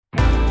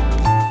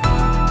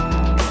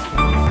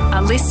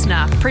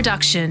listener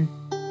production.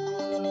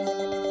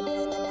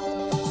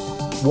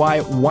 Why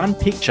one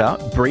picture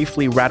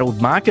briefly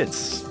rattled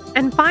markets.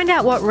 And find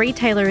out what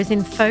retailer is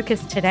in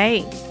focus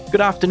today.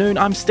 Good afternoon,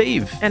 I'm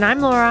Steve. And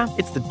I'm Laura.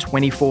 It's the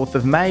 24th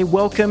of May.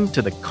 Welcome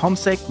to the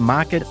CommSec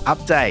Market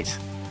Update.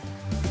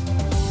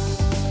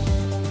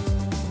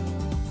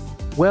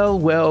 Well,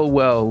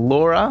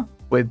 Laura,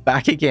 we're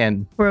back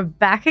again. We're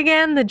back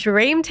again, the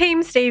dream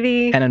team,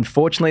 Stevie. And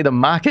unfortunately, the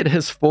market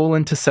has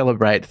fallen to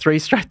celebrate 3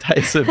 straight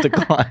days of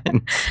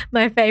decline.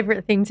 My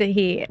favourite thing to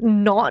hear.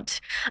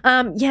 Not.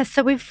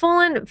 So we've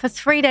fallen for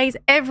 3 days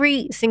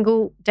every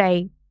single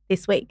day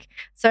this week.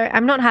 So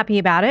I'm not happy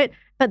about it.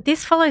 But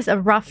this follows a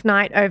rough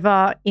night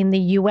over in the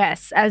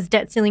US as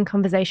debt ceiling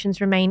conversations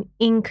remain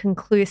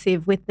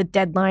inconclusive with the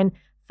deadline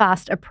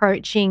fast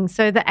approaching.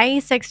 So the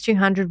ASX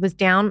 200 was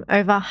down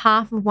over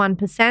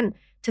 0.5%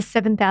 to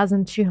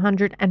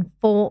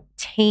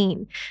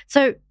 7,214.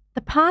 So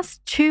the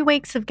past 2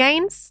 weeks of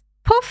gains,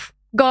 poof,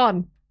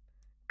 gone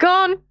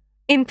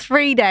in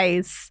 3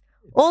 days.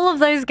 All of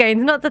those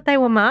gains, not that they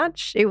were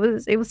much, it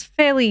was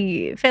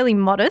fairly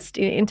modest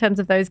in terms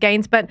of those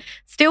gains, but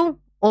still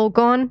all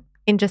gone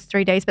in just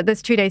 3 days. But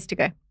there's 2 days to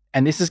go.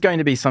 And this is going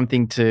to be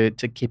something to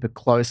keep a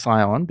close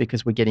eye on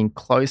because we're getting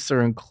closer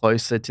and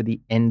closer to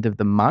the end of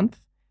the month.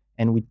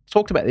 And we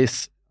talked about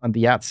this on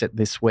the outset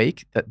this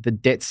week, that the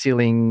debt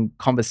ceiling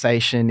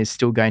conversation is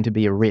still going to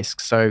be a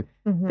risk. So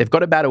they've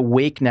got about a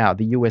week now,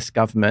 the US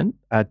government,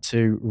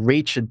 to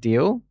reach a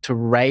deal to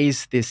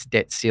raise this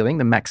debt ceiling,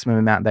 the maximum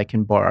amount they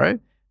can borrow,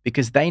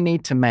 because they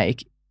need to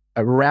make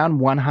around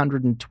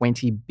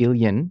 120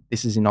 billion,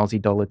 this is in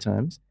Aussie dollar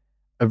terms,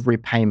 of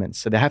repayments.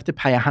 So they have to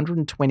pay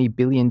 $120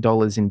 billion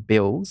in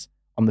bills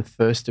on the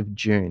 1st of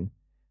June.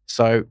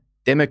 So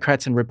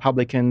Democrats and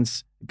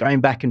Republicans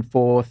going back and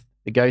forth,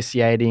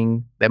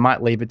 negotiating. They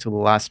might leave it till the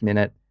last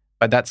minute,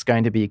 but that's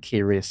going to be a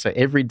key risk. So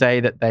every day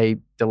that they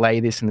delay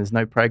this and there's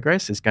no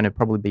progress is going to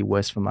probably be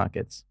worse for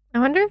markets. I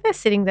wonder if they're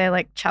sitting there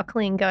like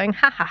chuckling, going,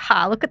 ha, ha,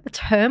 ha, look at the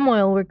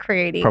turmoil we're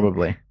creating.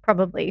 Probably.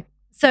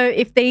 So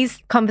if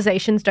these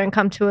conversations don't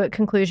come to a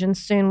conclusion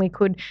soon, we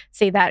could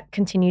see that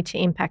continue to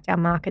impact our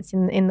markets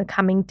in the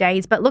coming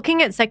days. But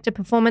looking at sector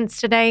performance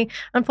today,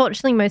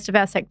 unfortunately, most of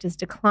our sectors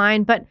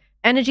declined, but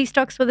energy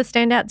stocks were the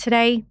standout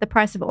today. The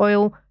price of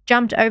oil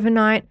jumped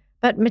overnight,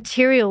 but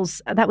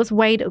materials, that was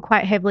weighed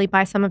quite heavily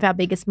by some of our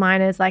biggest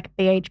miners like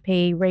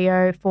BHP,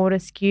 Rio,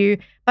 Fortescue.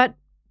 But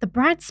the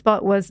bright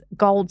spot was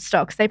gold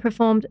stocks. They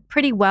performed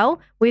pretty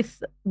well,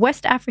 with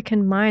West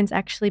African Mines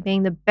actually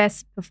being the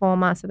best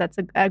performer. So that's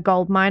a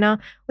gold miner.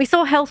 We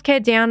saw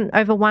healthcare down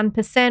over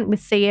 1%,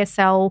 with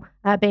CSL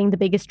being the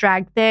biggest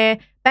drag there.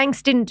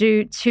 Banks didn't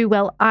do too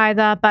well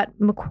either, but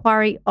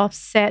Macquarie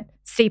offset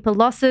steeper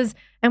losses.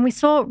 And we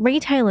saw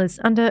retailers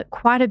under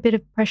quite a bit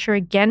of pressure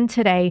again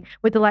today,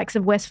 with the likes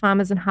of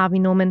Wesfarmers and Harvey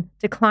Norman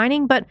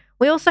declining. But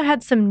we also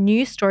had some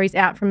news stories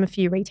out from a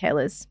few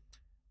retailers.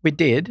 We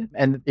did.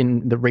 And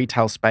in the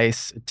retail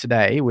space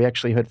today, we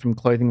actually heard from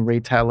clothing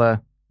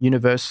retailer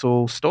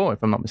Universal Store,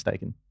 if I'm not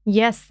mistaken.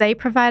 Yes, they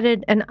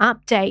provided an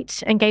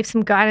update and gave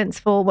some guidance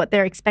for what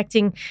they're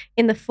expecting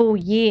in the full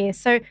year.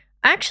 So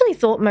I actually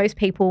thought most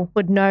people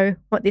would know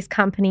what this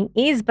company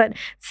is, but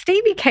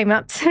Stevie came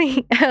up to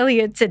me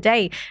earlier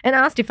today and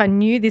asked if I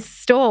knew this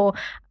store.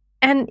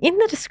 And in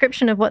the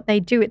description of what they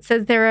do, it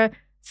says they're a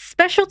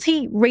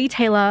specialty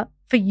retailer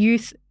for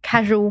youth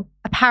casual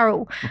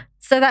apparel.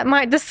 So that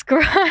might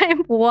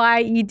describe why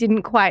you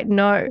didn't quite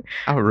know.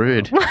 How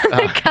rude. What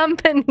the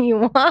company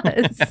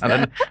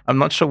was. I'm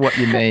not sure what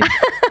you mean.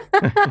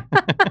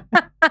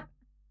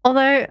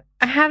 Although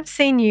I have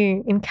seen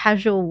you in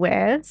casual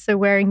wear, so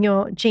wearing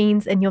your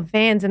jeans and your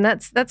Vans, and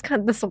that's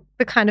kind of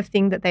the kind of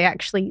thing that they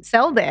actually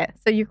sell there.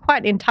 So you're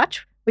quite in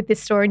touch with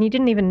this store and you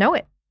didn't even know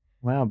it.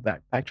 Wow,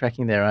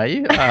 backtracking there, are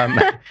you?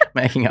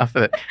 Making up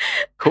for it.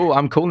 Cool,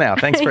 I'm cool now.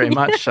 Thanks very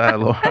much,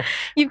 Laura.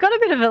 You've got a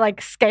bit of a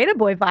skater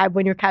boy vibe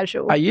when you're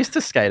casual. I used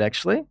to skate,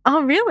 actually.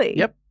 Oh, really?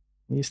 Yep.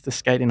 I used to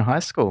skate in high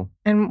school.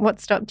 And what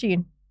stopped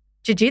you?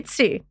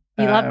 Jiu-jitsu.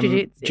 You love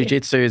jiu-jitsu.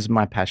 Jiu-jitsu is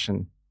my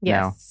passion.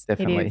 Yes, now,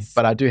 definitely. it is.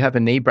 But I do have a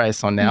knee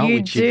brace on now,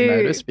 which you've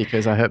noticed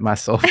because I hurt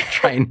myself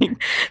training.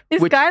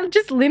 This guy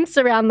just limps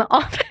around the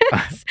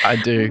office. I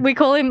do. We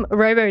call him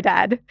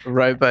Robo-Dad.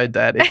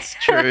 Robo-Dad. It's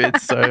true.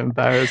 It's so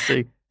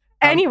embarrassing.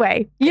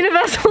 Anyway,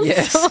 Universal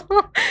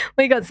Store,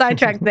 we got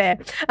sidetracked there.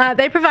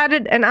 They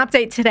provided an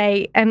update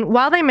today, and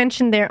while they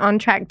mentioned they're on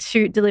track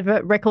to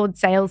deliver record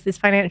sales this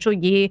financial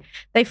year,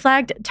 they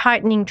flagged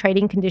tightening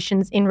trading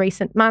conditions in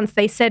recent months.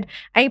 They said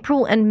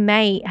April and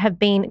May have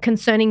been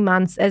concerning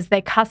months as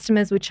their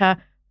customers, which are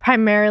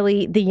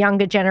primarily the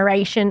younger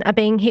generation, are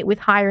being hit with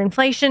higher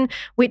inflation,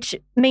 which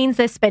means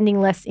they're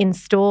spending less in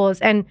stores.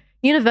 And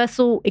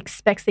Universal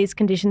expects these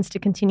conditions to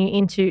continue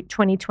into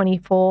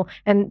 2024,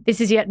 and this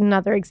is yet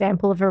another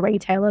example of a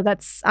retailer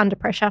that's under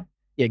pressure.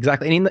 Yeah,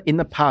 exactly. And in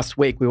the past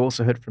week, we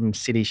also heard from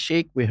City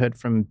Chic, we heard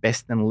from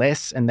Best and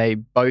Less, and they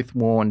both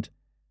warned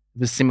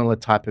of a similar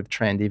type of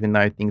trend. Even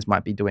though things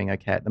might be doing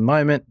okay at the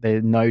moment,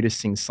 they're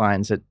noticing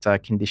signs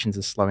that conditions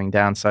are slowing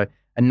down. So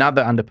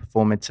Another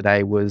underperformer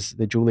today was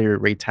the jewellery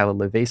retailer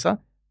Lovisa.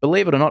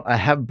 Believe it or not, I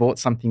have bought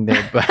something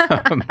there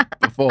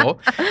before,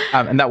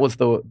 and that was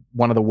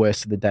one of the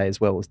worst of the day as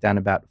well. It was down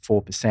about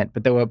 4%.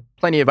 But there were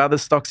plenty of other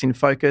stocks in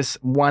focus.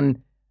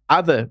 One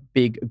other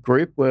big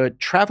group were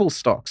travel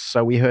stocks.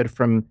 So we heard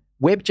from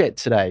Webjet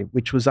today,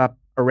 which was up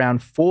around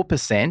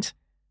 4%,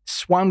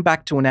 swung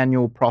back to an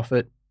annual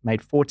profit,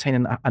 made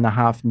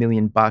 $14.5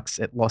 million.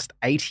 It lost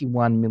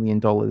 $81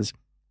 million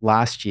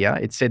last year.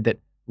 It said that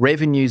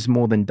revenues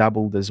more than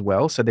doubled as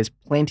well. So there's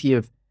plenty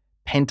of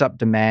pent-up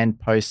demand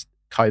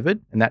post-COVID,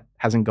 and that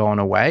hasn't gone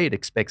away. It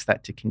expects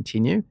that to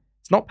continue.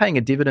 It's not paying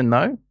a dividend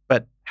though,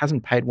 but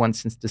hasn't paid one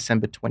since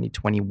December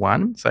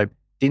 2021. So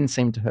didn't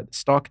seem to hurt the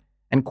stock.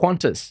 And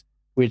Qantas,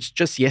 which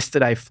just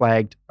yesterday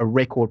flagged a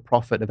record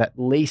profit of at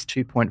least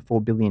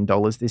 $2.4 billion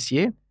this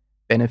year,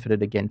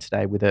 benefited again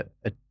today with a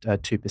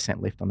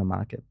 2% lift on the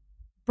market.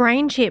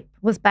 BrainChip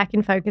was back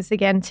in focus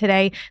again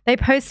today. They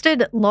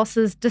posted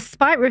losses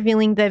despite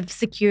revealing they've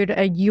secured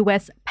a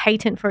US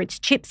patent for its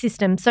chip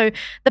system. So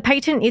the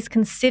patent is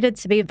considered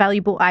to be a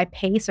valuable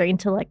IP, so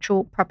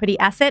intellectual property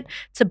asset,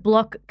 to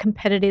block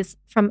competitors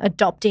from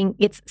adopting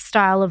its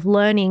style of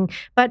learning.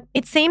 But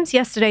it seems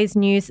yesterday's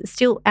news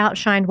still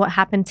outshined what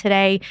happened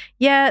today.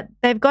 Yeah,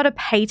 they've got a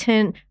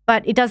patent,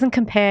 but it doesn't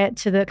compare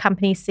to the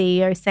company's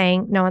CEO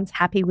saying no one's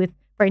happy with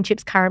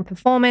BrainChip's current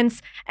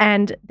performance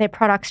and their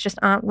products just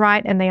aren't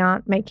right and they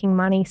aren't making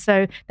money.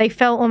 So they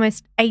fell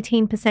almost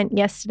 18%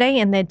 yesterday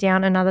and they're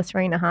down another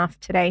 3.5%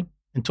 today.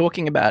 And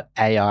talking about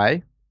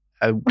AI,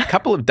 a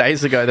couple of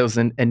days ago, there was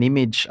an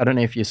image. I don't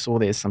know if you saw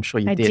this. I'm sure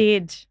you did. I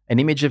did. An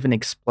image of an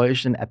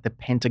explosion at the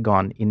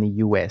Pentagon in the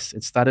US.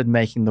 It started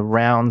making the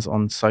rounds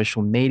on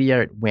social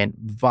media. It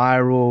went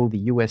viral. The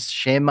US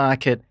share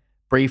market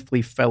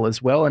briefly fell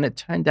as well. And it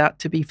turned out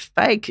to be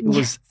fake. It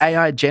was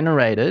AI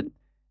generated.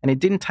 And it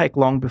didn't take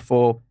long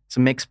before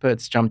some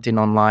experts jumped in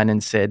online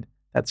and said,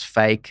 that's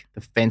fake.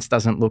 The fence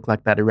doesn't look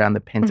like that around the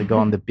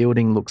Pentagon. The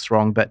building looks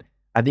wrong. But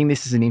I think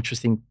this is an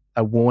interesting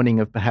warning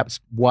of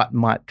perhaps what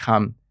might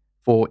come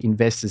for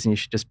investors. And you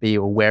should just be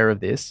aware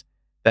of this,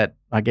 that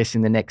I guess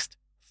in the next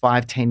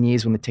 5-10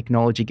 years when the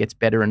technology gets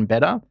better and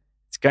better,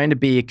 it's going to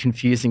be a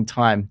confusing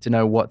time to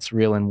know what's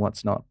real and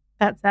what's not.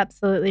 That's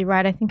absolutely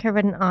right. I think I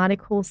read an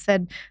article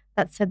that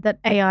said that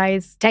AI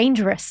is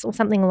dangerous or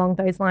something along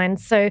those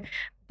lines. So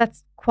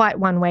that's quite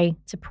one way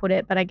to put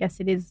it, but I guess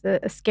it is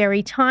a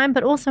scary time,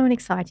 but also an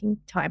exciting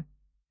time.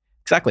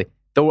 Exactly.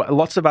 There were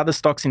lots of other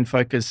stocks in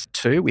focus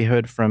too. We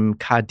heard from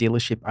car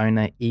dealership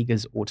owner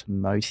Eagers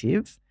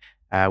Automotive,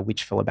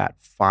 which fell about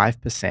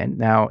 5%.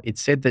 Now, it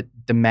said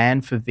that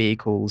demand for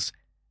vehicles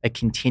are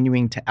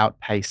continuing to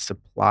outpace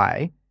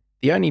supply.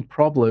 The only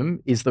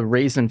problem is the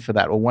reason for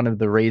that, or one of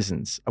the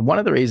reasons. And one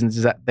of the reasons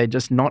is that they're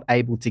just not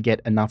able to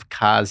get enough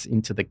cars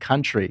into the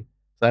country.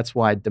 That's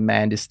why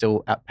demand is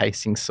still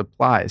outpacing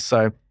supply.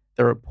 So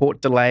there are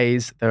port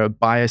delays, there are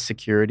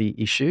biosecurity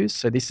issues.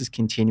 So this is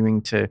continuing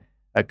to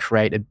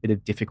create a bit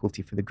of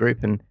difficulty for the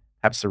group and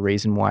perhaps the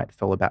reason why it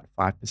fell about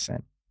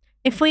 5%.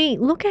 If we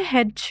look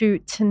ahead to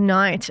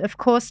tonight, of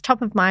course,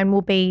 top of mind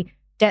will be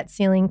debt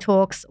ceiling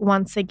talks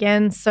once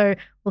again. So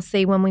we'll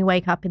see when we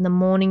wake up in the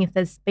morning if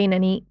there's been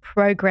any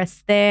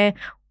progress there.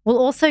 We'll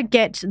also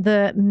get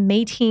the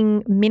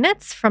meeting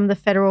minutes from the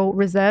Federal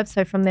Reserve,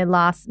 so from their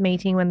last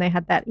meeting when they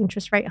had that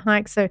interest rate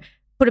hike. So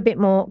put a bit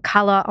more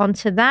colour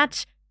onto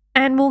that.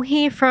 And we'll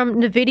hear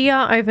from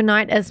NVIDIA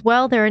overnight as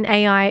well. They're an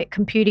AI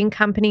computing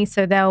company,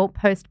 so they'll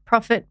post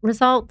profit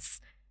results.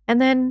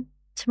 And then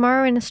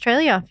tomorrow in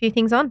Australia, a few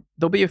things on.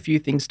 There'll be a few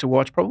things to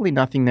watch, probably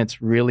nothing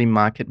that's really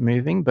market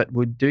moving, but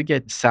we do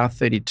get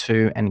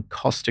South32 and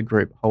Costa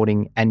Group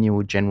holding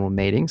annual general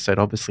meetings. So it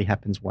obviously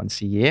happens once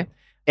a year.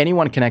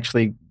 Anyone can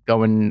actually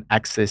go and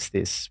access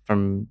this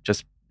from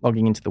just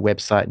logging into the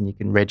website, and you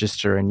can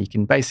register and you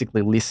can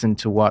basically listen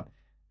to what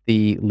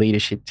the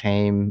leadership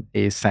team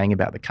is saying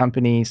about the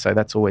company. So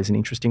that's always an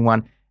interesting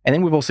one. And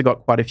then we've also got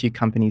quite a few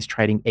companies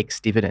trading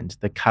ex-dividend,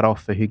 the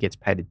cutoff for who gets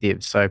paid a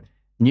div. So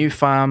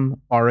Nufarm,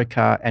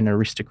 Orica and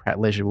Aristocrat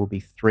Leisure will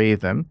be three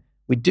of them.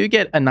 We do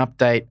get an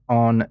update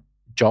on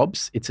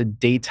jobs. It's a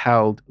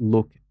detailed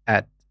look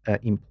at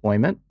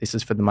employment. This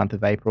is for the month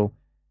of April.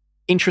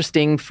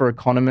 Interesting for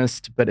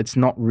economists, but it's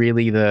not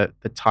really the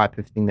type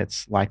of thing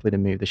that's likely to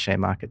move the share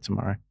market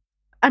tomorrow.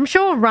 I'm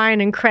sure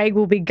Ryan and Craig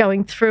will be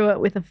going through it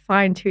with a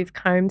fine-tooth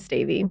comb,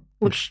 Stevie.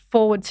 Look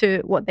forward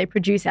to what they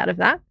produce out of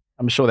that.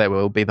 I'm sure that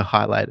will be the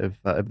highlight of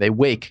their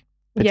week,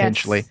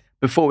 potentially. Yes.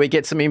 Before we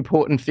get some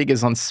important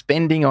figures on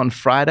spending on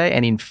Friday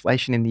and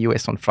inflation in the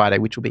US on Friday,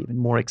 which will be even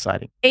more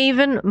exciting.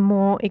 Even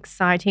more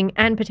exciting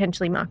and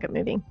potentially market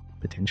moving.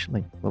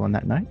 Potentially. Well, on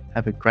that note,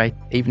 have a great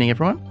evening,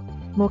 everyone.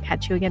 We'll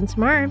catch you again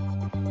tomorrow.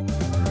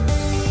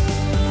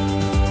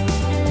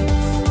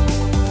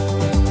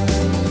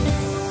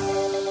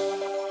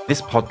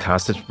 This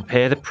podcast is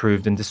prepared,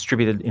 approved and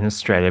distributed in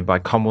Australia by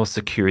Commonwealth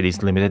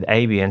Securities Limited,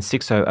 ABN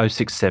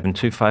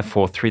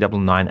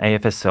 60067254399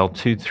 AFSL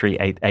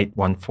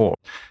 238814.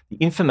 The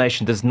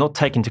information does not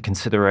take into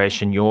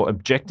consideration your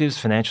objectives,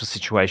 financial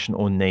situation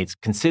or needs.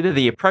 Consider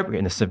the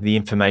appropriateness of the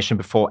information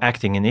before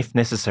acting and, if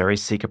necessary,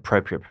 seek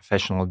appropriate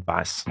professional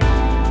advice.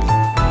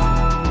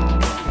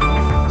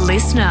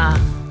 Listener.